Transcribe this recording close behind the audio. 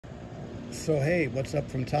So hey, what's up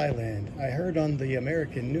from Thailand? I heard on the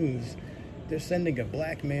American news they're sending a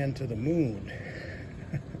black man to the moon.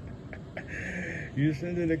 You're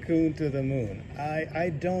sending a coon to the moon. I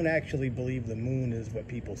don't actually believe the moon is what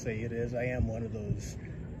people say it is. I am one of those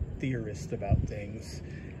theorists about things.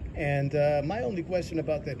 And my only question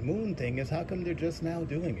about that moon thing is how come they're just now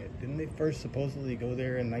doing it? Didn't they first supposedly go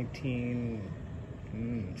there in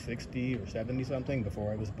 1960 or 70 something,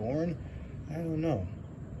 before I was born? I don't know.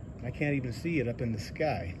 I can't even see it up in the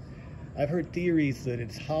sky. I've heard theories that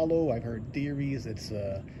it's hollow. I've heard theories it's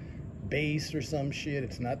a base or some shit.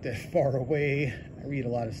 It's not that far away. I read a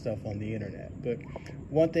lot of stuff on the internet. But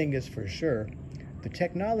one thing is for sure, the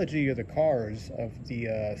technology of the cars of the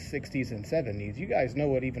 60s and 70s, you guys know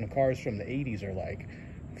what even cars from the 80s are like.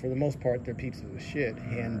 For the most part, they're pieces of shit.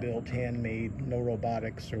 Hand-built, handmade, no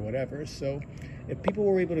robotics or whatever. So if people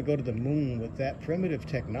were able to go to the moon with that primitive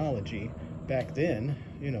technology back then,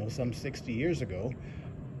 you know, some 60 years ago,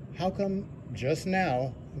 how come just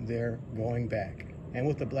now they're going back? And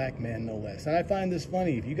with the black man, no less. And I find this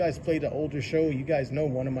funny. If you guys played the older show, you guys know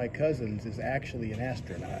one of my cousins is actually an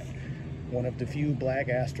astronaut. One of the few black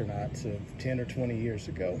astronauts of 10 or 20 years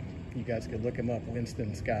ago. You guys could look him up,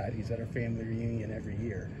 Winston Scott. He's at our family reunion every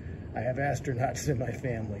year. I have astronauts in my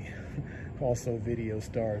family. Also video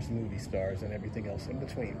stars, movie stars, and everything else in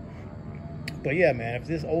between. But yeah, man, if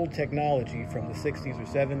this old technology from the 60s or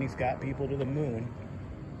 70s got people to the moon,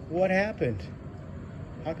 what happened?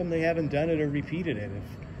 How come they haven't done it or repeated it if,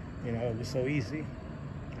 you know, it was so easy?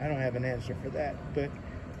 I don't have an answer for that, but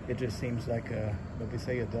it just seems like what they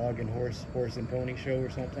say, a dog and horse and pony show or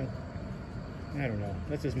something. I don't know.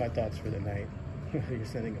 That's just my thoughts for the night. You're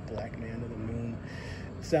sending a black man to the moon.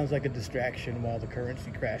 Sounds like a distraction while the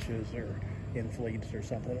currency crashes or inflates or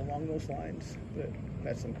something along those lines. But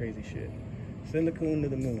that's some crazy shit. Send the coon to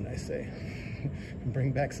the moon, I say.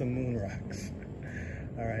 Bring back some moon rocks.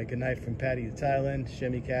 All right, good night from Patty to Thailand.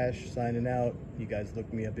 Shemi Cash signing out. You guys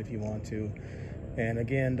look me up if you want to. And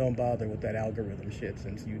again, don't bother with that algorithm shit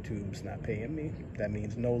since YouTube's not paying me. That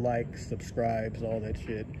means no likes, subscribes, all that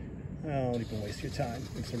shit. Don't even waste your time.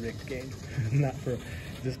 It's a rigged game.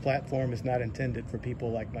 This platform is not intended for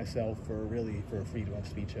people like myself or really for freedom of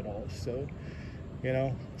speech at all. So, you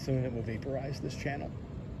know, soon it will vaporize this channel.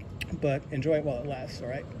 But enjoy it while it lasts, all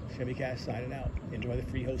right? Shemi Cash signing out. Enjoy the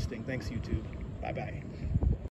free hosting. Thanks, YouTube. Bye-bye.